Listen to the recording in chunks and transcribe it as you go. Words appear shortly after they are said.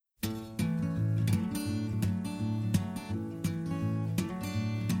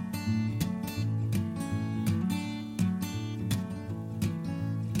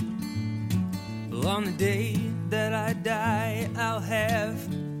on the day that I die, I'll have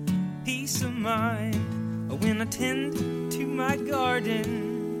peace of mind when I tend to my garden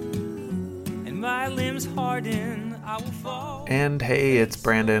and my limbs harden, I will fall. And hey, it's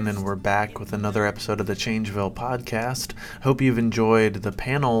Brandon, and we're back with another episode of the Changeville podcast. Hope you've enjoyed the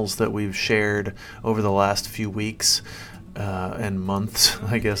panels that we've shared over the last few weeks and months,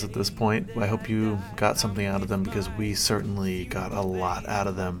 I guess, at this point. I hope you got something out of them, because we certainly got a lot out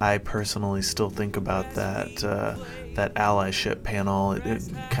of them. I personally still think about that allyship panel. It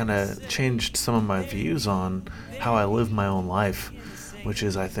kind of changed some of my views on how I live my own life, which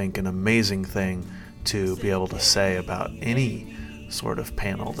is, I think, an amazing thing to be able to say about any sort of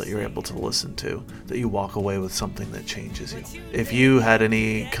panel that you're able to listen to, that you walk away with something that changes you. If you had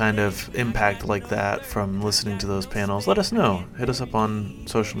any kind of impact like that from listening to those panels, let us know. Hit us up on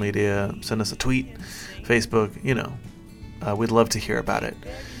social media, send us a tweet, Facebook, we'd love to hear about it.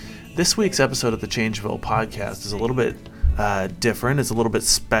 This week's episode of the Changeville podcast is a little bit different. It's a little bit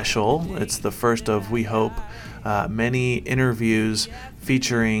special. It's the first of, we hope, many interviews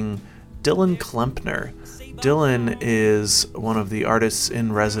featuring Dylan Klempner. Dylan is one of the artists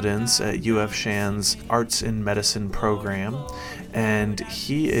in residence at UF Shan's Arts in Medicine program, and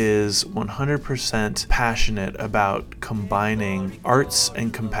he is 100% passionate about combining arts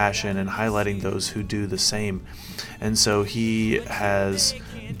and compassion and highlighting those who do the same. And so he has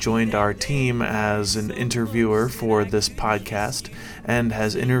joined our team as an interviewer for this podcast and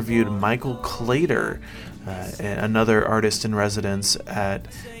has interviewed Michael Claytor, another artist in residence at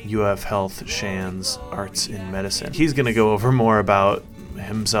UF Health Shan's Arts in Medicine. He's going to go over more about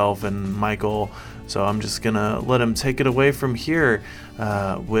himself and Michael, so I'm just going to let him take it away from here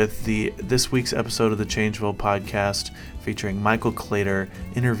with this week's episode of the Changeville podcast featuring Michael Claytor,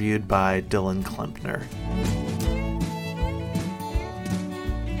 interviewed by Dylan Klempner.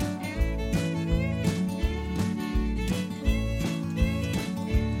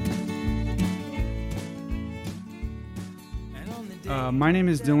 My name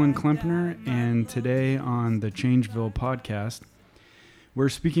is Dylan Klempner, and today on the Changeville podcast, we're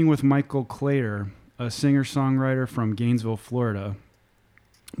speaking with Michael Claytor, a singer-songwriter from Gainesville, Florida.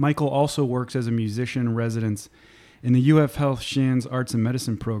 Michael also works as a musician in residence in the UF Health Shan's Arts and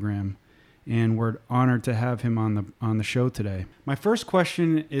Medicine program, and we're honored to have him on the show today. My first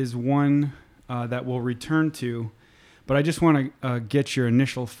question is one that we'll return to, but I just want to get your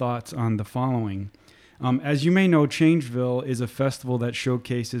initial thoughts on the following. As you may know, Changeville is a festival that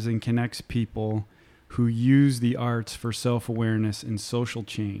showcases and connects people who use the arts for self-awareness and social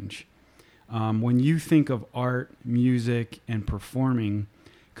change. When you think of art, music, and performing,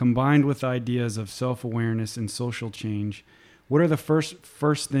 combined with ideas of self-awareness and social change, what are the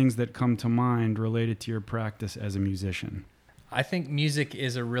first things that come to mind related to your practice as a musician? I think music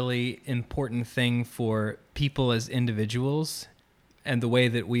is a really important thing for people as individuals, and the way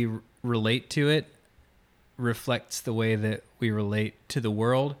that we relate to it reflects the way that we relate to the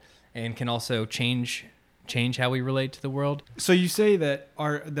world, and can also change how we relate to the world. So you say that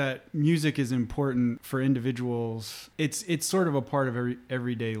that music is important for individuals. It's sort of a part of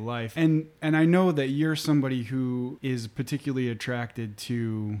everyday life, and I know that you're somebody who is particularly attracted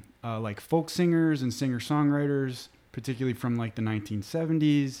to like folk singers and singer-songwriters, particularly from like the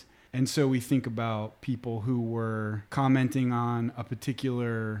 1970s. And so we think about people who were commenting on a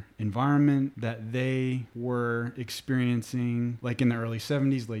particular environment that they were experiencing, like in the early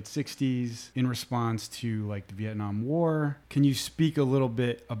 70s, late 60s, in response to like the Vietnam War. Can you speak a little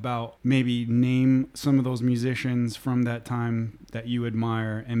bit about, maybe name some of those musicians from that time that you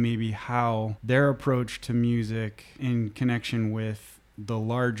admire, and maybe how their approach to music in connection with the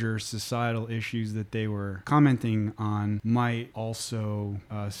larger societal issues that they were commenting on might also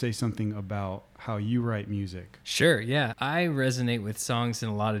say something about how you write music? Sure, yeah. I resonate with songs in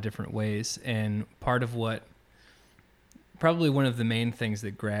a lot of different ways, and probably one of the main things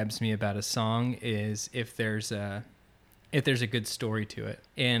that grabs me about a song is if there's a good story to it.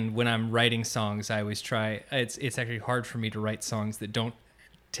 And when I'm writing songs, I always try, it's actually hard for me to write songs that don't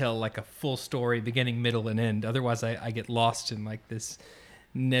tell like a full story, beginning, middle, and end. Otherwise, I get lost in like this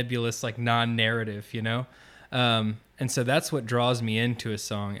nebulous, like non-narrative, and so that's what draws me into a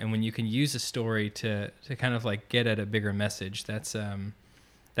song. And when you can use a story to kind of like get at a bigger message, that's what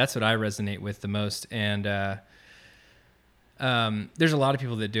I resonate with the most. And there's a lot of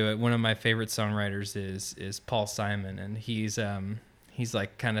people that do it. One of my favorite songwriters is Paul Simon, and he's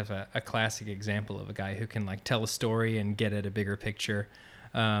like kind of a classic example of a guy who can like tell a story and get at a bigger picture.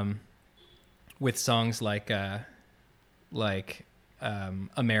 With songs like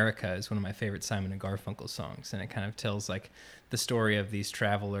America is one of my favorite Simon and Garfunkel songs, and it kind of tells like the story of these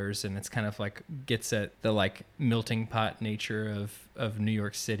travelers, and it's kind of like gets at the like melting pot nature of New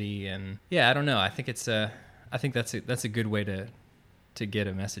York City. And yeah, I don't know, I think that's a good way to get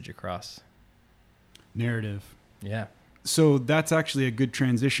a message across. Narrative. Yeah. So that's actually a good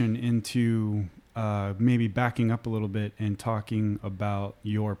transition into maybe backing up a little bit and talking about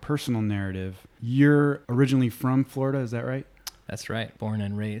your personal narrative. You're originally from Florida, is that right? That's right. Born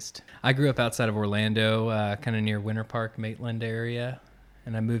and raised. I grew up outside of Orlando, kind of near Winter Park, Maitland area,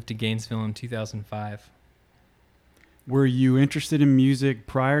 and I moved to Gainesville in 2005. Were you interested in music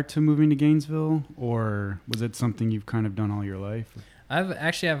prior to moving to Gainesville, or was it something you've kind of done all your life?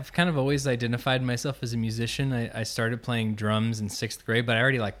 I've kind of always identified myself as a musician. I started playing drums in 6th grade, but I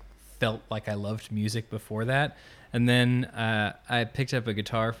already like felt like I loved music before that. And then I picked up a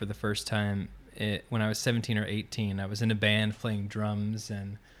guitar for the first time when I was 17 or 18. I was in a band playing drums,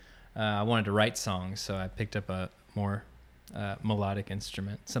 and I wanted to write songs, so I picked up a more melodic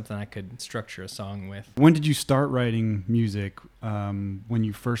instrument, something I could structure a song with. When did you start writing music? When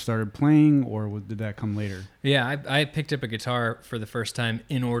you first started playing, or did that come later? Yeah, I picked up a guitar for the first time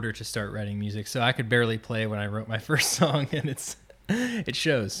in order to start writing music, so I could barely play when I wrote my first song, and it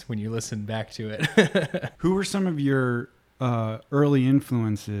shows when you listen back to it. Who were some of your early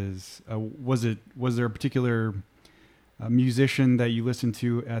influences? Was there a particular musician that you listened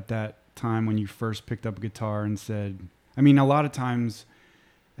to at that time when you first picked up a guitar and said, I mean, a lot of times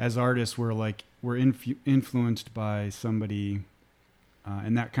as artists, we're influenced by somebody,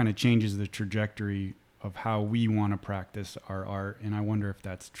 and that kind of changes the trajectory of how we want to practice our art. And I wonder if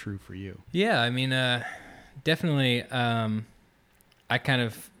that's true for you. Yeah, I mean, definitely. I kind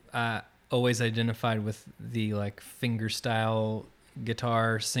of always identified with the like finger style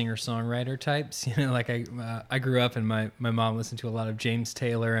guitar singer-songwriter types. You know, like I grew up and my mom listened to a lot of James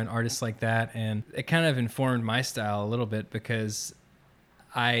Taylor and artists like that, and it kind of informed my style a little bit because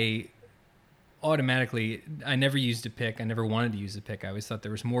I never used a pick. I never wanted to use a pick. I always thought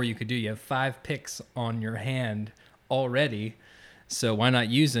there was more you could do. You have 5 picks on your hand already, so why not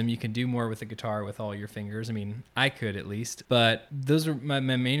use them? You can do more with a guitar with all your fingers. I mean, I could at least. But those were my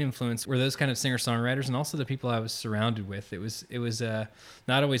main influence were those kind of singer-songwriters, and also the people I was surrounded with. It was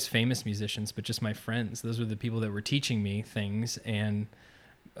not always famous musicians, but just my friends. Those were the people that were teaching me things, and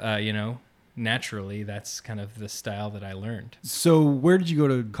naturally, that's kind of the style that I learned. So where did you go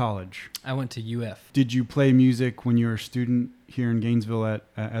to college? I went to UF. Did you play music when you were a student here in Gainesville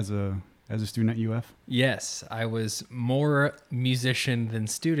as a student at UF? Yes, I was more musician than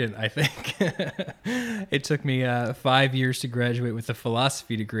student, I think. It took me 5 years to graduate with a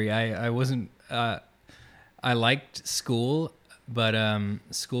philosophy degree. I wasn't, I liked school, but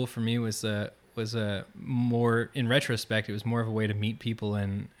school for me was a more, in retrospect, it was more of a way to meet people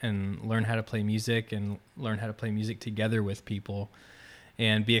and learn how to play music and learn how to play music together with people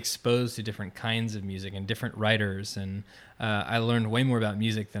and be exposed to different kinds of music and different writers. And I learned way more about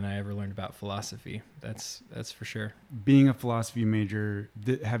music than I ever learned about philosophy. That's for sure. Being a philosophy major,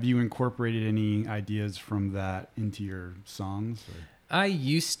 have you incorporated any ideas from that into your songs? Or? I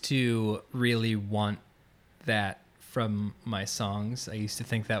used to really want that from my songs. I used to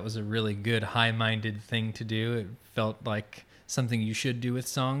think that was a really good, high-minded thing to do. It felt like something you should do with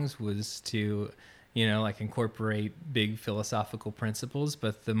songs was to, like incorporate big philosophical principles.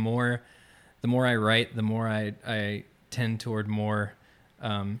 But the more I write, the more I tend toward more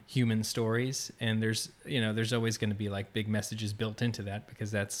human stories. And there's always going to be like big messages built into that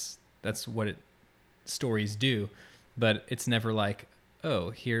because that's what stories do. But it's never like, oh,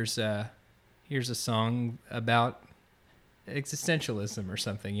 here's a song about existentialism or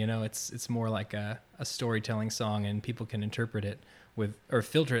something. It's more like a storytelling song, and people can interpret it with or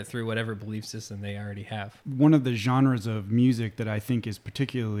filter it through whatever belief system they already have. One of the genres of music that I think is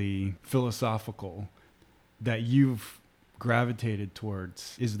particularly philosophical that you've gravitated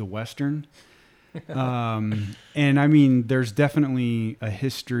towards is the Western. And I mean, there's definitely a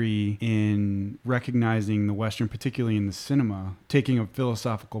history in recognizing the Western, particularly in the cinema, taking a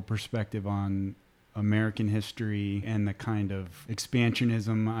philosophical perspective on American history and the kind of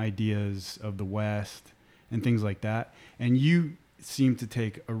expansionism ideas of the West and things like that. And you seem to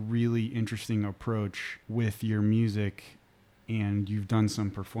take a really interesting approach with your music, and you've done some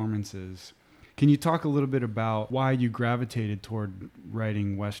performances. Can you talk a little bit about why you gravitated toward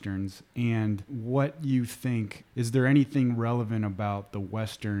writing Westerns and what you think, is there anything relevant about the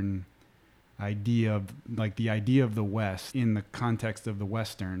Western idea of, like the idea of the West in the context of the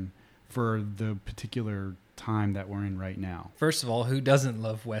Western for the particular time that we're in right now? First of all, who doesn't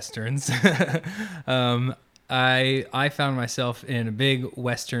love Westerns? I found myself in a big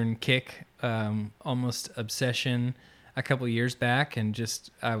Western kick, almost obsession, a couple years back, and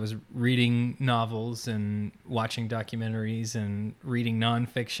I was reading novels and watching documentaries and reading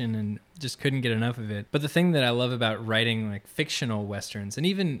nonfiction and just couldn't get enough of it. But the thing that I love about writing like fictional Westerns and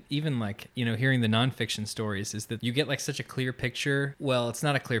even like, hearing the nonfiction stories is that you get like such a clear picture. Well, it's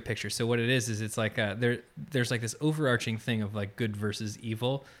not a clear picture. So what it is it's like there's like this overarching thing of like good versus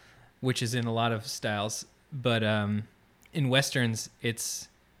evil, which is in a lot of styles. But in Westerns, it's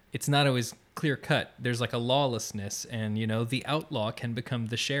not always clear cut. There's like a lawlessness, and the outlaw can become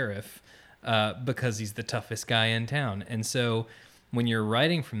the sheriff because he's the toughest guy in town. And so when you're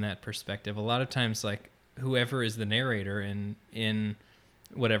writing from that perspective, a lot of times like whoever is the narrator in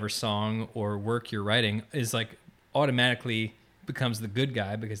whatever song or work you're writing is like automatically becomes the good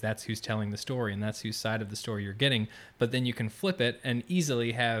guy because that's who's telling the story and that's whose side of the story you're getting. But then you can flip it and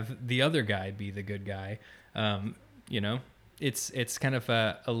easily have the other guy be the good guy. It's kind of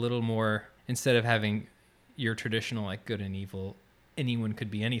a little more, instead of having your traditional like good and evil, anyone could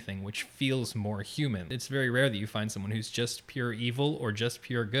be anything, which feels more human. It's very rare that you find someone who's just pure evil or just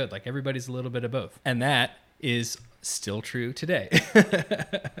pure good. Like everybody's a little bit of both. And that is still true today.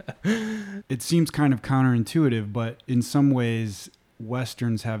 It seems kind of counterintuitive, but in some ways,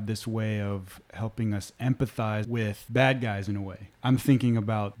 Westerns have this way of helping us empathize with bad guys in a way. I'm thinking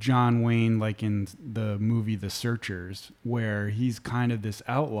about John Wayne, like in the movie The Searchers, where he's kind of this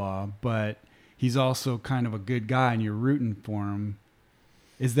outlaw, but he's also kind of a good guy and you're rooting for him.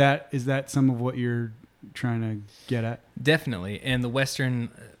 Is that some of what you're trying to get at? Definitely. And the Western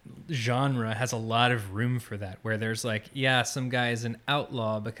genre has a lot of room for that, where there's like, yeah, some guy is an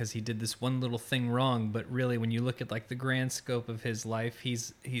outlaw because he did this one little thing wrong, but really when you look at like the grand scope of his life,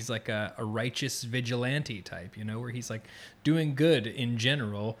 he's like a righteous vigilante type, where he's like doing good in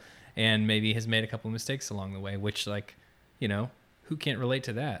general and maybe has made a couple of mistakes along the way, which like, who can't relate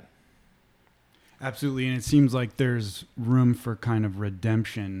to that? Absolutely. And it seems like there's room for kind of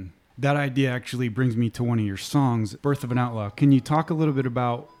redemption. That idea actually brings me to one of your songs, Birth of an Outlaw. Can you talk a little bit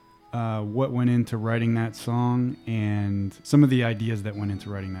about what went into writing that song and some of the ideas that went into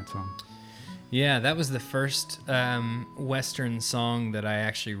writing that song? Yeah, that was the first Western song that I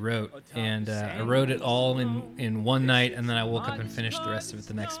actually wrote. And I wrote it all in one night, and then I woke up and finished the rest of it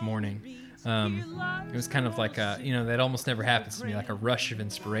the next morning. It was kind of like that almost never happens to me, like a rush of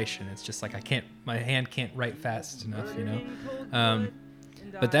inspiration. It's just like my hand can't write fast enough,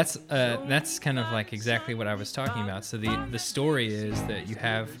 But that's kind of like exactly what I was talking about. So the story is that you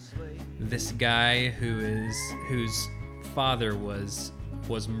have this guy whose father was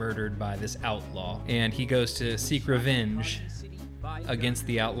murdered by this outlaw, and he goes to seek revenge against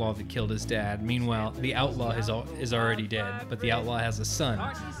the outlaw that killed his dad. Meanwhile, the outlaw is already dead, but the outlaw has a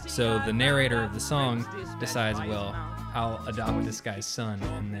son. So the narrator of the song decides, well, I'll adopt this guy's son,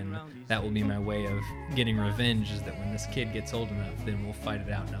 and then that will be my way of getting revenge, is that when this kid gets old enough, then we'll fight it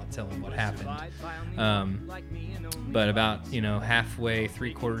out and I'll tell him what happened. But about, halfway,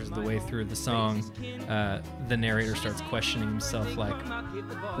 3/4 of the way through the song, the narrator starts questioning himself, like,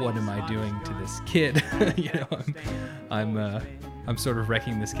 what am I doing to this kid? I'm sort of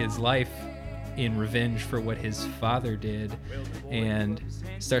wrecking this kid's life in revenge for what his father did, and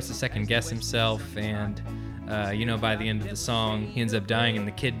starts to second guess himself, and by the end of the song, he ends up dying, and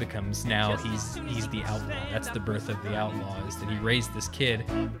the kid becomes, now he's the outlaw. That's the birth of the outlaw, is that he raised this kid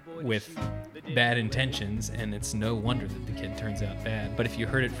with bad intentions, and it's no wonder that the kid turns out bad. But if you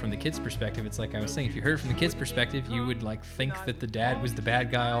heard it from the kid's perspective, it's like I was saying, if you heard it from the kid's perspective, you would like think that the dad was the bad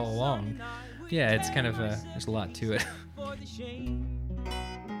guy all along. Yeah, it's kind of there's a lot to it.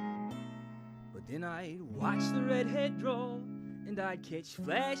 But then I'd watch the redhead draw, and I'd catch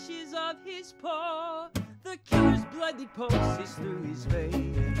flashes of his paw. The killer's blood did pulses through his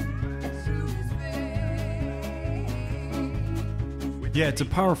veins. Yeah, it's a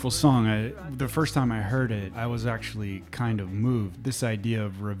powerful song. The first time I heard it, I was actually kind of moved. This idea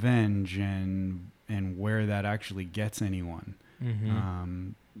of revenge and where that actually gets anyone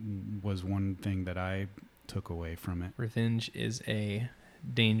was one thing that I took away from it. Revenge is a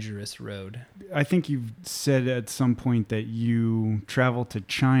dangerous road. I think you've said at some point that you traveled to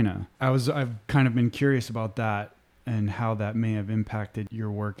China. I've kind of been curious about that and how that may have impacted your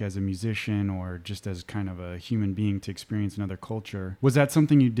work as a musician or just as kind of a human being to experience another culture. Was that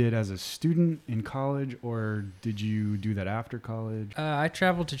something you did as a student in college, or did you do that after college? I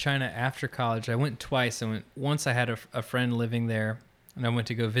traveled to China after college. I went twice. Once I had a friend living there, and I went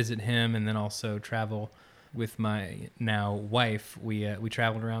to go visit him, and then also travel with my now wife. We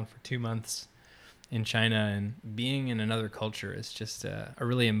traveled around for 2 months in China, and being in another culture is just a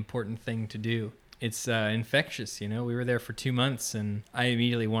really important thing to do. it's infectious. We were there for 2 months, and I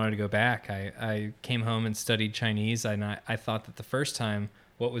immediately wanted to go back. I came home and studied Chinese, and I thought that the first time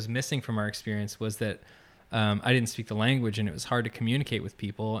what was missing from our experience was that I didn't speak the language, and it was hard to communicate with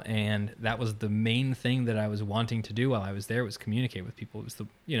people. And that was the main thing that I was wanting to do while I was there, was communicate with people. It was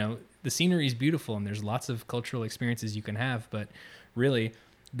the scenery is beautiful, and there's lots of cultural experiences you can have, but really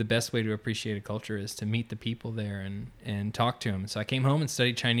the best way to appreciate a culture is to meet the people there and talk to them. So I came home and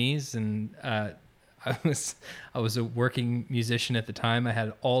studied Chinese, and I was a working musician at the time. I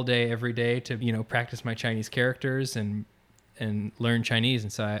had all day, every day to practice my Chinese characters and learn Chinese.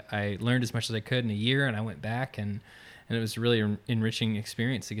 And so I learned as much as I could in a year, and I went back, and it was a really enriching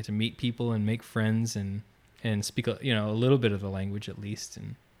experience to get to meet people and make friends and speak a little bit of the language at least,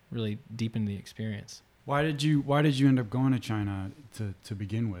 and really deepen the experience. Why did you end up going to China to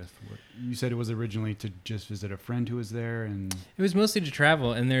begin with? You said it was originally to just visit a friend who was there, and it was mostly to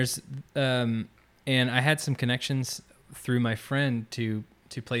travel. And there's and I had some connections through my friend to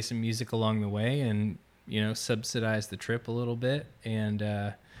play some music along the way, and subsidize the trip a little bit, and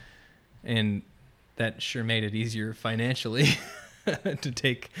that sure made it easier financially to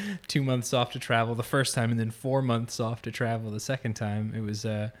take 2 months off to travel the first time, and then 4 months off to travel the second time. It was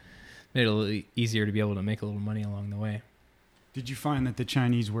made it a little easier to be able to make a little money along the way. Did you find that the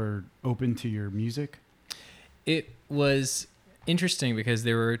Chinese were open to your music? It was interesting because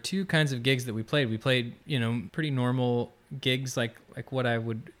there were two kinds of gigs that we played. We played, pretty normal gigs like what I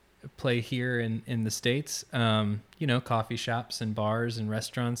would play here in the States, coffee shops and bars and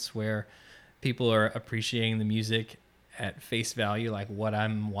restaurants where people are appreciating the music at face value, like what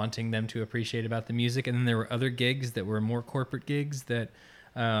I'm wanting them to appreciate about the music. And then there were other gigs that were more corporate gigs that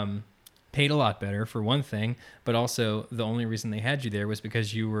paid a lot better, for one thing, but also the only reason they had you there was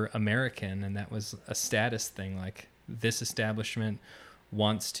because you were American, and that was a status thing. Like, this establishment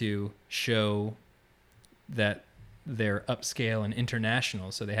wants to show that they're upscale and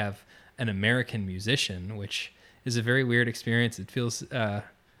international, so they have an American musician, which is a very weird experience. It feels, on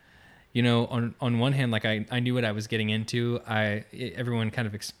one hand, like I knew what I was getting into. Everyone kind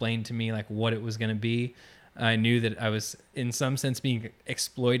of explained to me like what it was going to be. I knew that I was in some sense being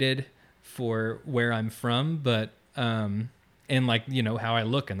exploited for where I'm from, but and like how I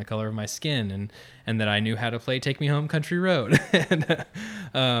look and the color of my skin, and that I knew how to play "Take Me Home, Country Road."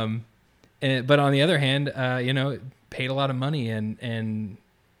 But on the other hand, it paid a lot of money, and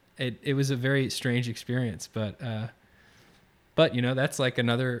it was a very strange experience. But that's like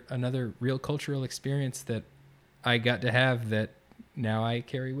another real cultural experience that I got to have that now I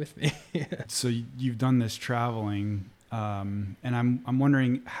carry with me. So you've done this traveling, and I'm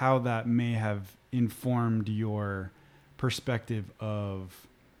wondering how that may have informed your perspective of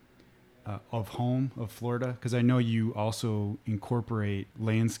home, of Florida, because I know you also incorporate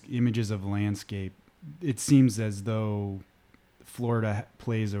images of landscape. It seems as though Florida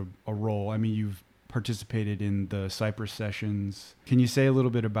plays a role. I mean, you've participated in the Cypress sessions. Can you say a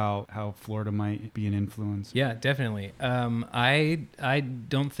little bit about how Florida might be an influence? Yeah, definitely. I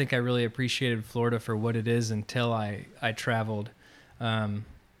don't think I really appreciated Florida for what it is until I traveled.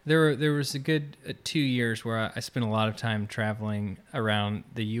 There was a good 2 years where I spent a lot of time traveling around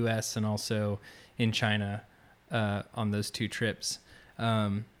the U.S. and also in China on those two trips.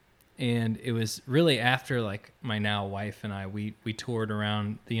 And it was really after, like, my now wife and I, we toured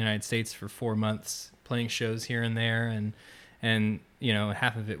around the United States for 4 months, playing shows here and there, and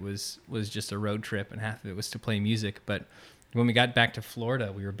half of it was just a road trip and half of it was to play music. But when we got back to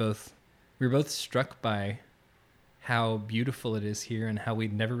Florida, we were both struck by how beautiful it is here and how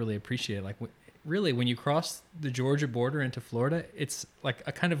we'd never really appreciated. Like, really, when you cross the Georgia border into Florida, it's like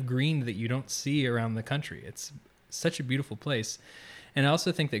a kind of green that you don't see around the country. It's such a beautiful place. And I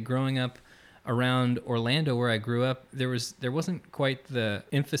also think that growing up around Orlando, where I grew up, there wasn't quite the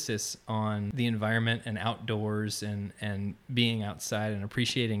emphasis on the environment and outdoors and being outside and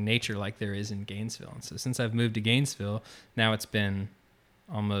appreciating nature like there is in Gainesville. And so since I've moved to Gainesville, now it's been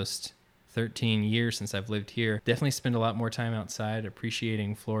almost 13 years since I've lived here. Definitely spend a lot more time outside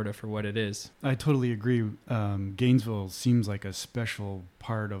appreciating Florida for what it is. I totally agree. Gainesville seems like a special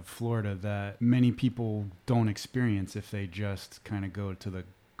part of Florida that many people don't experience if they just kind of go to the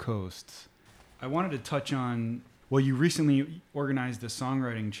coasts. I wanted to touch on, well, you recently organized a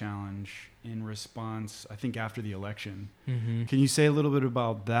songwriting challenge in response, I think, after the election. Mm-hmm. Can you say a little bit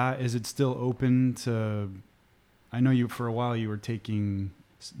about that? Is it still open to, I know for a while you were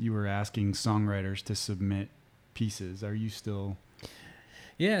asking songwriters to submit pieces. Are you still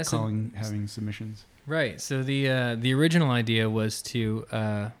having submissions? Right. So the original idea was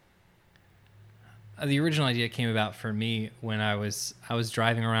to the original idea came about for me when I was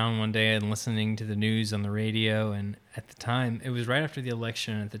driving around one day and listening to the news on the radio, and at the time it was right after the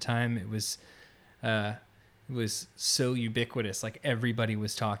election. At the time it was so ubiquitous, like everybody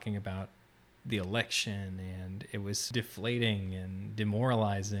was talking about the election, and it was deflating and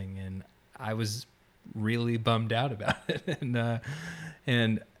demoralizing, and I was really bummed out about it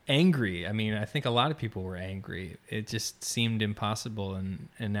and angry. I mean, I think a lot of people were angry. It just seemed impossible, and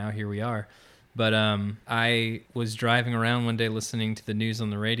now here we are. But I was driving around one day listening to the news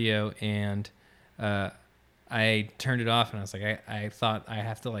on the radio, and I turned it off, and I was like, I thought I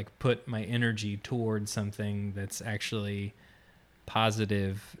have to like put my energy towards something that's actually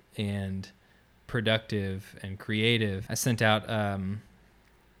positive and productive and creative. I sent out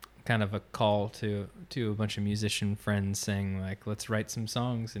kind of a call to a bunch of musician friends saying like, let's write some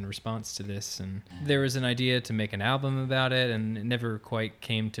songs in response to this. And there was an idea to make an album about it, and it never quite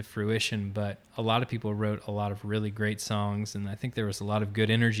came to fruition, but a lot of people wrote a lot of really great songs, and I think there was a lot of good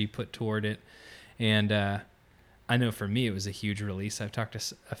energy put toward it. And I know for me it was a huge release. I've talked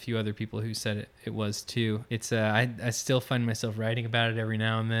to a few other people who said it was too. It's I still find myself writing about it every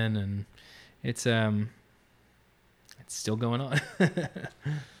now and then, and it's still going on.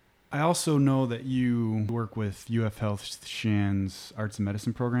 I also know that you work with UF Health Shan's Arts and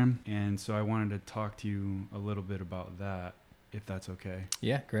Medicine program, and so I wanted to talk to you a little bit about that, if that's okay.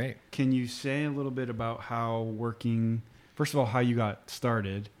 Yeah, great. Can you say a little bit about first of all, how you got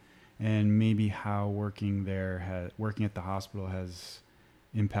started, and maybe how working at the hospital has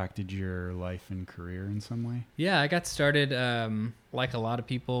impacted your life and career in some way? Yeah, I got started, like a lot of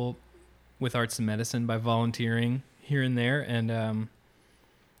people, with arts and medicine by volunteering here and there, and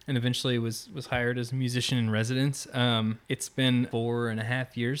eventually was hired as a musician in residence. It's been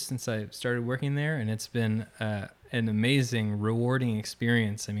 4.5 years since I started working there, and it's been an amazing, rewarding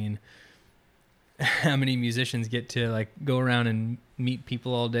experience. I mean, how many musicians get to like go around and meet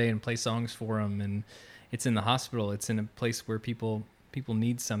people all day and play songs for them? And it's in the hospital. It's in a place where people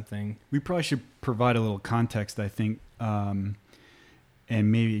need something. We probably should provide a little context, I think, and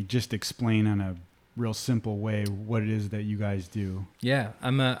maybe just explain on a real simple way what it is that you guys do. Yeah,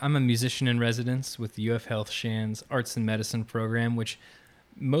 I'm a musician in residence with the UF Health Shan's Arts and Medicine program, which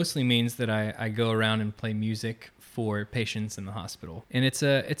mostly means that I go around and play music for patients in the hospital. And it's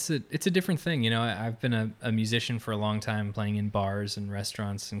a different thing. You know, I've been a musician for a long time, playing in bars and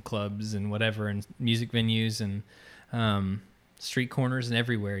restaurants and clubs and whatever, and music venues and street corners and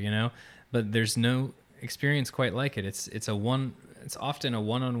everywhere, you know, but there's no experience quite like it. It's often a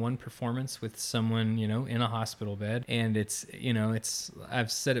one-on-one performance with someone, you know, in a hospital bed. And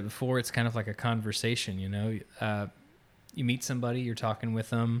I've said it before, it's kind of like a conversation, you know. You meet somebody, you're talking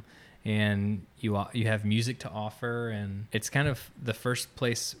with them, and you have music to offer. And it's kind of the first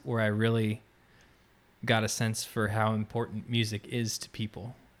place where I really got a sense for how important music is to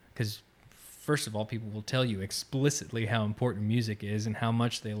people. Because first of all, people will tell you explicitly how important music is and how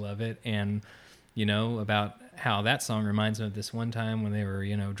much they love it. And you know, about how that song reminds them of this one time when they were,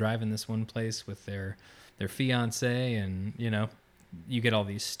 you know, driving this one place with their fiance, and, you know, you get all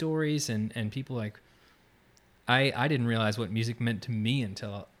these stories and people like, I didn't realize what music meant to me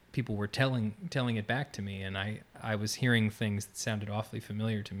until people were telling it back to me, and I was hearing things that sounded awfully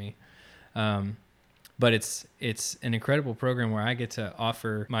familiar to me. But it's an incredible program where I get to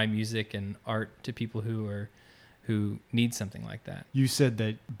offer my music and art to people who need something like that. You said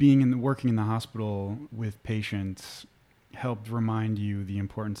that working in the hospital with patients helped remind you the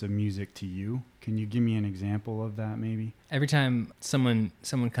importance of music to you. Can you give me an example of that, maybe? Every time someone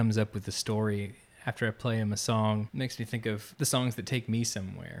comes up with a story after I play them a song, it makes me think of the songs that take me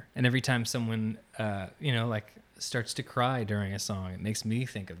somewhere. And every time someone, like starts to cry during a song, it makes me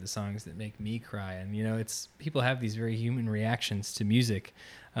think of the songs that make me cry. And, you know, people have these very human reactions to music.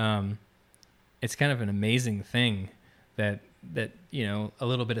 It's kind of an amazing thing that you know, a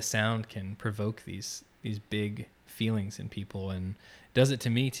little bit of sound can provoke these big feelings in people, and does it to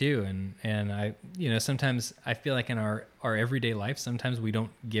me too. And I, you know, sometimes I feel like in our everyday life, sometimes we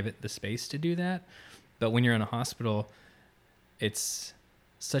don't give it the space to do that. But when you're in a hospital, it's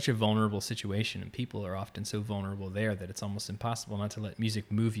such a vulnerable situation, and people are often so vulnerable there that it's almost impossible not to let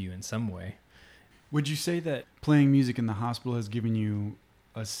music move you in some way. Would you say that playing music in the hospital has given you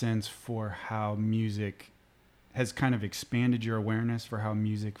a sense for how music has kind of expanded your awareness for how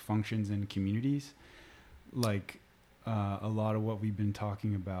music functions in communities? Like a lot of what we've been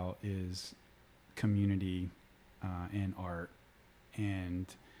talking about is community and art, and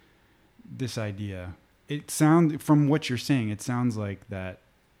this idea. From what you're saying, it sounds like that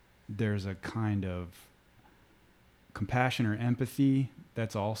there's a kind of compassion or empathy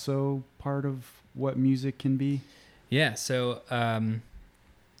that's also part of what music can be? Yeah. So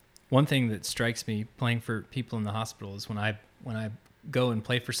one thing that strikes me playing for people in the hospital is when I go and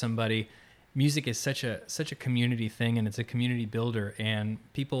play for somebody, music is such a community thing, and it's a community builder. And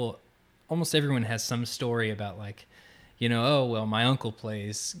people, almost everyone has some story about, like, oh, well, my uncle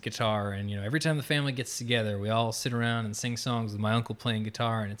plays guitar, and every time the family gets together, we all sit around and sing songs with my uncle playing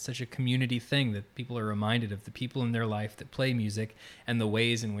guitar. And it's such a community thing that people are reminded of the people in their life that play music and the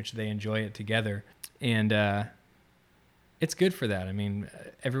ways in which they enjoy it together. And it's good for that. I mean,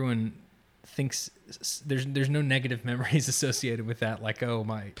 everyone thinks there's no negative memories associated with that. Like, oh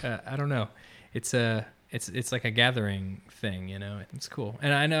my, I don't know. It's like a gathering thing, It's cool.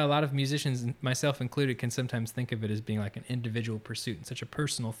 And I know a lot of musicians, myself included, can sometimes think of it as being like an individual pursuit and such a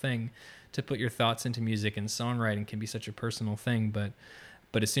personal thing to put your thoughts into music, and songwriting can be such a personal thing. But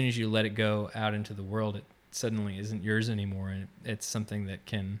as soon as you let it go out into the world, it suddenly isn't yours anymore. And it's something that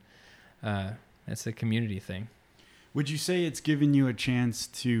can, it's a community thing. Would you say it's given you a chance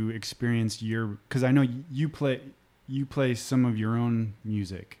to experience because I know you play some of your own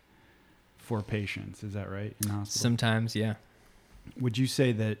music for patients, is that right, in the hospital? Sometimes, yeah. Would you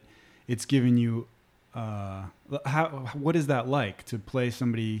say that it's given you, what is that like to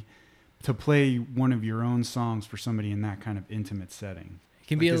play one of your own songs for somebody in that kind of intimate setting? It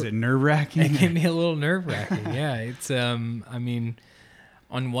can be is it nerve-wracking? It can be a little nerve-wracking, yeah. It's, I mean,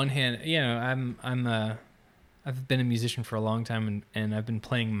 on one hand, I've been a musician for a long time, and I've been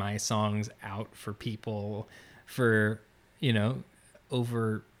playing my songs out for people for,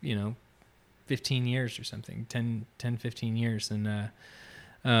 over, 15 years or something, 15 years. And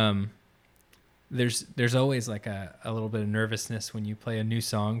there's always like a little bit of nervousness when you play a new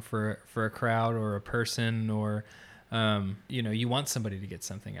song for a crowd or a person, or, you want somebody to get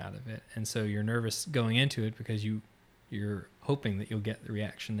something out of it. And so you're nervous going into it because you're hoping that you'll get the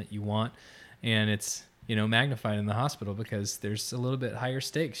reaction that you want. And it's, magnified in the hospital because there's a little bit higher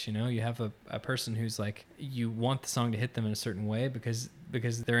stakes. You have a person who's like, you want the song to hit them in a certain way because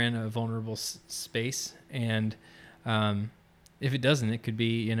they're in a vulnerable space. And if it doesn't, it could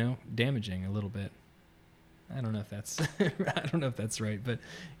be, damaging a little bit. I don't know if that's right, but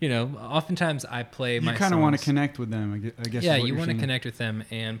oftentimes I play my songs. You kind of want to connect with them, I guess. Yeah, you want to connect with them,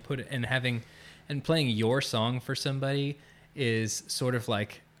 and playing your song for somebody is sort of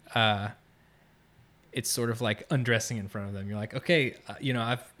like, it's sort of like undressing in front of them. You're like, okay,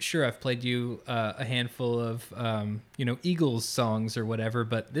 I've played you a handful of, Eagles songs or whatever,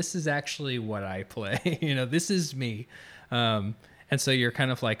 but this is actually what I play. This is me. And so you're kind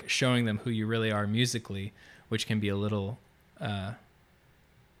of like showing them who you really are musically, which can be a little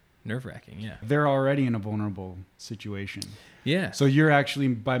nerve-wracking. Yeah. They're already in a vulnerable situation. Yeah. So you're actually,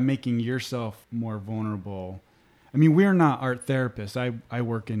 by making yourself more vulnerable. I mean, we're not art therapists. I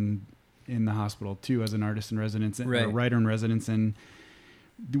work in the hospital too as an artist in residence, right. Or a writer in residence, and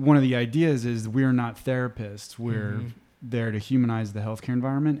one of the ideas is we're not therapists. We're there to humanize the healthcare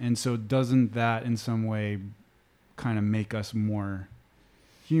environment. And so doesn't that in some way kind of make us more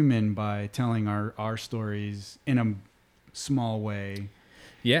human by telling our stories in a small way?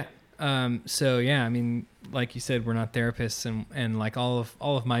 Yeah. So yeah, I mean, like you said, we're not therapists, and like all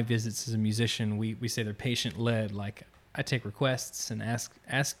of my visits as a musician, we say they're patient led. Like, I take requests and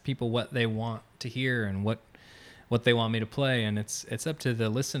ask people what they want to hear and what they want me to play, and it's up to the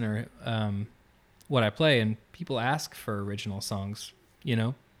listener what I play. And people ask for original songs,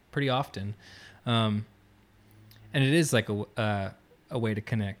 pretty often, and it is like a way to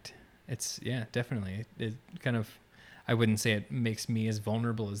connect. It's definitely it kind of, I wouldn't say it makes me as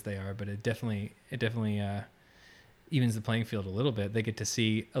vulnerable as they are, but it definitely evens the playing field a little bit. They get to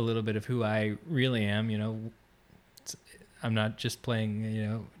see a little bit of who I really am. I'm not just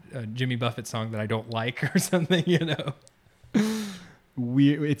playing, a Jimmy Buffett song that I don't like or something,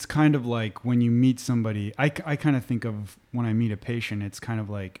 It's kind of like when you meet somebody, I kind of think of when I meet a patient, it's kind of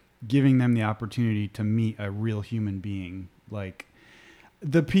like giving them the opportunity to meet a real human being. Like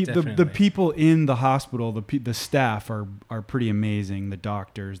the people in the hospital, the staff are pretty amazing. The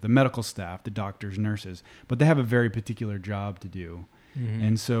doctors, the medical staff, the doctors, nurses, but they have a very particular job to do. Mm-hmm.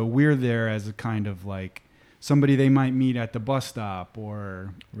 And so we're there as a kind of like somebody they might meet at the bus stop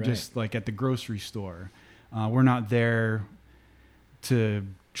or just like at the grocery store. We're not there to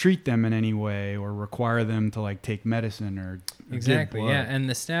treat them in any way or require them to like take medicine or exactly. Yeah. And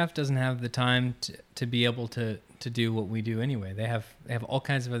the staff doesn't have the time to be able to do what we do anyway. They have all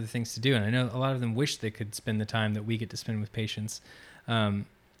kinds of other things to do. And I know a lot of them wish they could spend the time that we get to spend with patients. But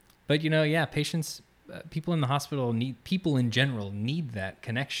patients, people in the hospital people in general need that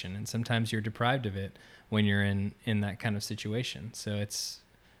connection, and sometimes you're deprived of it when you're in that kind of situation. So it's,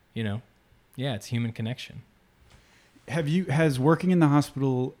 it's human connection. Has working in the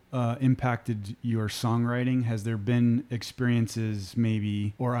hospital impacted your songwriting? Has there been experiences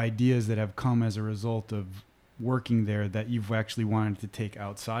maybe or ideas that have come as a result of working there that you've actually wanted to take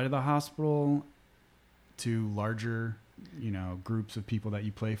outside of the hospital to larger, groups of people that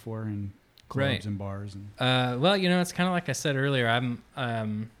you play for in clubs and bars? And well, it's kind of like I said earlier.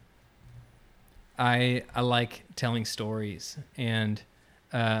 I like telling stories, and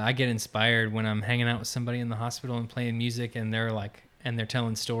I get inspired when I'm hanging out with somebody in the hospital and playing music, and they're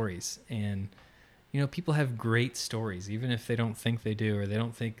telling stories. And people have great stories, even if they don't think they do, or they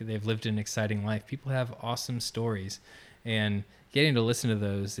don't think they've lived an exciting life. People have awesome stories, and getting to listen to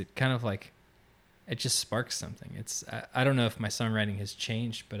those, it kind of it just sparks something. I don't know if my songwriting has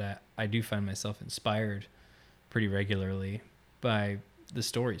changed, but I do find myself inspired pretty regularly by the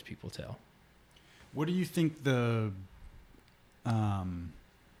stories people tell. What do you think the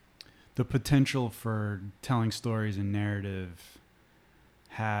potential for telling stories and narrative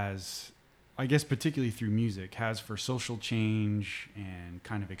has, I guess particularly through music, has for social change and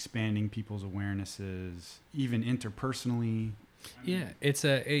kind of expanding people's awarenesses, even interpersonally? Yeah, it's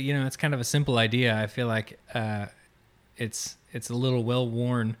it's kind of a simple idea. I feel like it's a little well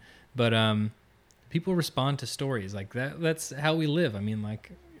worn, but people respond to stories like that. That's how we live. I mean,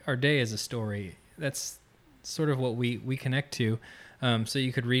 our day is a story. That's sort of what we connect to. So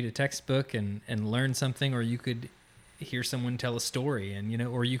you could read a textbook and learn something, or you could hear someone tell a story, and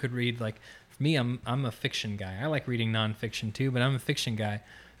or you could read, for me, I'm a fiction guy. I like reading nonfiction too, but I'm a fiction guy,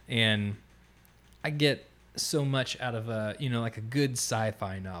 and I get so much out of a good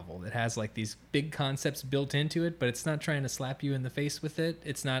sci-fi novel that has these big concepts built into it, but it's not trying to slap you in the face with it.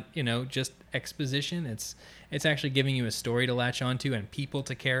 It's not just exposition. It's actually giving you a story to latch onto and people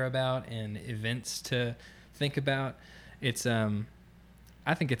to care about and events to think about. It's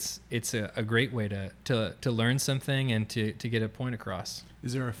I think it's a great way to learn something and to get a point across.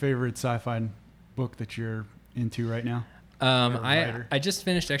 Is there a favorite sci-fi book that you're into right now? I just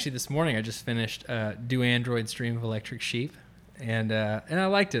finished, actually this morning, Do Androids Dream of Electric Sheep, and I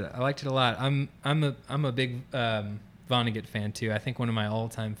liked it. I liked it a lot. I'm a big Vonnegut fan too. I think one of my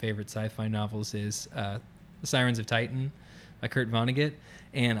all-time favorite sci-fi novels is The Sirens of Titan by Kurt Vonnegut,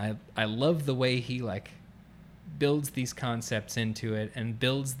 and I love the way he builds these concepts into it and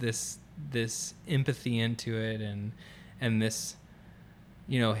builds this empathy into it and this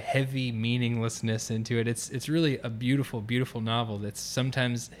heavy meaninglessness into it. It's really a beautiful, beautiful novel that's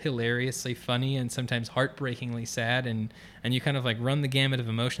sometimes hilariously funny and sometimes heartbreakingly sad, and you kind of run the gamut of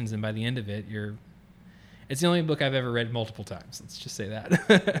emotions, and by the end of it, it's the only book I've ever read multiple times. Let's just say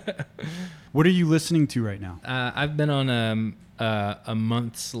that. What are you listening to right now? I've been on a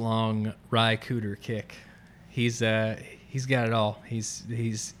months long Ry Cooder kick. He's got it all. He's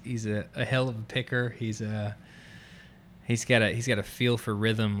a hell of a picker. He's got a feel for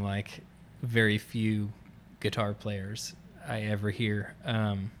rhythm like very few guitar players I ever hear.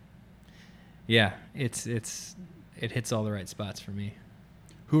 It hits all the right spots for me.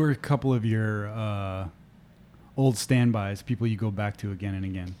 Who are a couple of your old standbys, people you go back to again and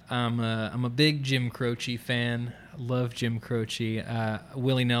again? I'm a big Jim Croce fan. Love Jim Croce.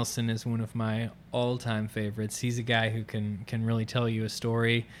 Willie Nelson is one of my all-time favorites. He's a guy who can really tell you a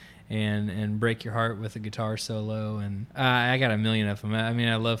story and break your heart with a guitar solo. And I got a million of them. I mean,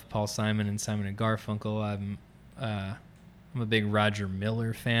 I love Paul Simon and Simon and Garfunkel. I'm a big Roger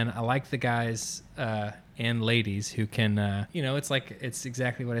Miller fan. I like the guys and ladies who can, it's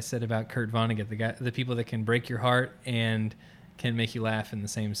exactly what I said about Kurt Vonnegut, the people that can break your heart and can make you laugh in the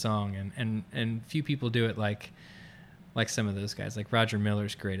same song. And few people do it like some of those guys. Like Roger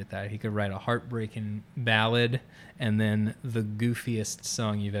Miller's great at that. He could write a heartbreaking ballad and then the goofiest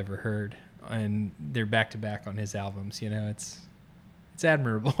song you've ever heard, and they're back to back on his albums. It's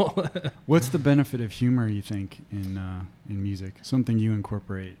admirable. What's the benefit of humor, you think, in music? Something you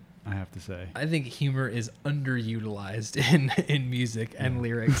incorporate, I have to say. I think humor is underutilized in music and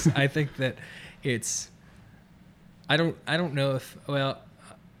lyrics. I think that it's. I don't know if, well,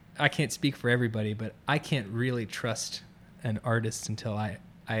 I can't speak for everybody, but I can't really trust an artist until I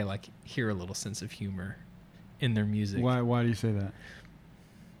hear a little sense of humor in their music. Why do you say that?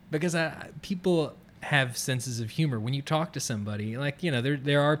 Because people have senses of humor. When you talk to somebody,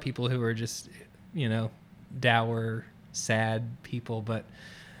 there are people who are just, dour, sad people, but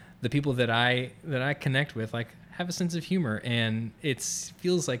the people that I connect with, have a sense of humor, and it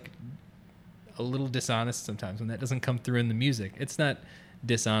feels like a little dishonest sometimes when that doesn't come through in the music. It's not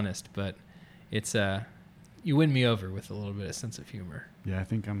dishonest, but it's you win me over with a little bit of sense of humor. Yeah, I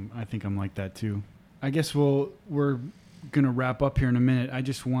think I'm like that too. I guess we're gonna wrap up here in a minute. I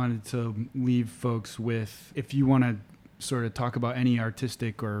just wanted to leave folks with, if you want to sort of talk about any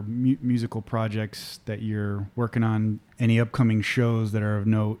artistic or musical projects that you're working on, any upcoming shows that are of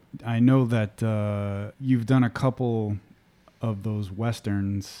note. I know that you've done a couple of those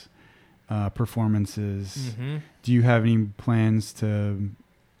Westerns performances. Mm-hmm. Do you have any plans to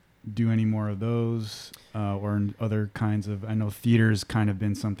do any more of those or other kinds of, I know theater's kind of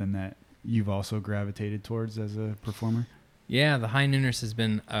been something that you've also gravitated towards as a performer? Yeah, the High Nooners has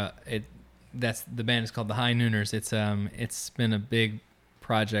been that's the band is called the High Nooners. It's been a big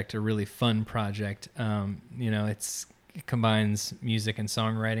project, a really fun project. It combines music and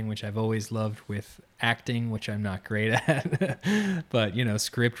songwriting, which I've always loved, with acting, which I'm not great at, but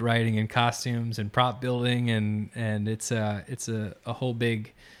script writing and costumes and prop building, and it's a whole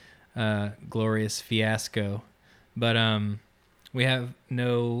big glorious fiasco. But we have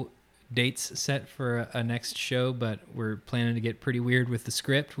no dates set for a next show, but we're planning to get pretty weird with the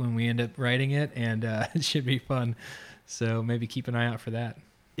script when we end up writing it, and it should be fun. So maybe keep an eye out for that.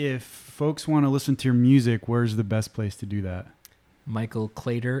 If folks want to listen to your music, where's the best place to do that?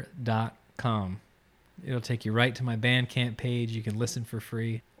 michaelclaytor.com. It'll take you right to my Bandcamp page. You can listen for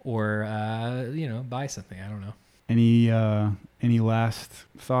free, or buy something. I don't know. Any last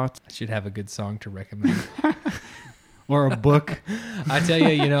thoughts? I should have a good song to recommend. Or a book? I tell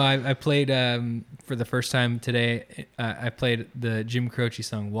you, I played for the first time today. I played the Jim Croce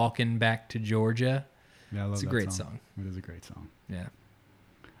song "Walking Back to Georgia." Yeah, I love it's a that great song. It is a great song. Yeah.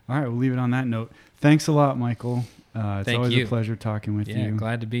 All right, we'll leave it on that note. Thanks a lot, Michael. It's Thank always you. a pleasure talking with you. Yeah,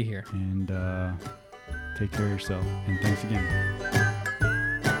 glad to be here. And take care of yourself. And thanks again.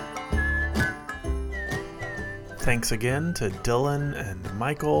 Thanks again to Dylan and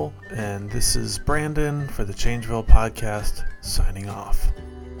Michael. And this is Brandon for the Changeville Podcast, signing off.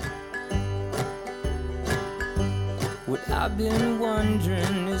 What I've been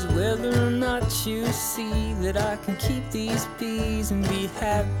wondering is whether or not you see that I can keep these bees and be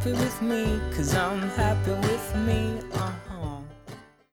happy with me, 'cause I'm happy with me.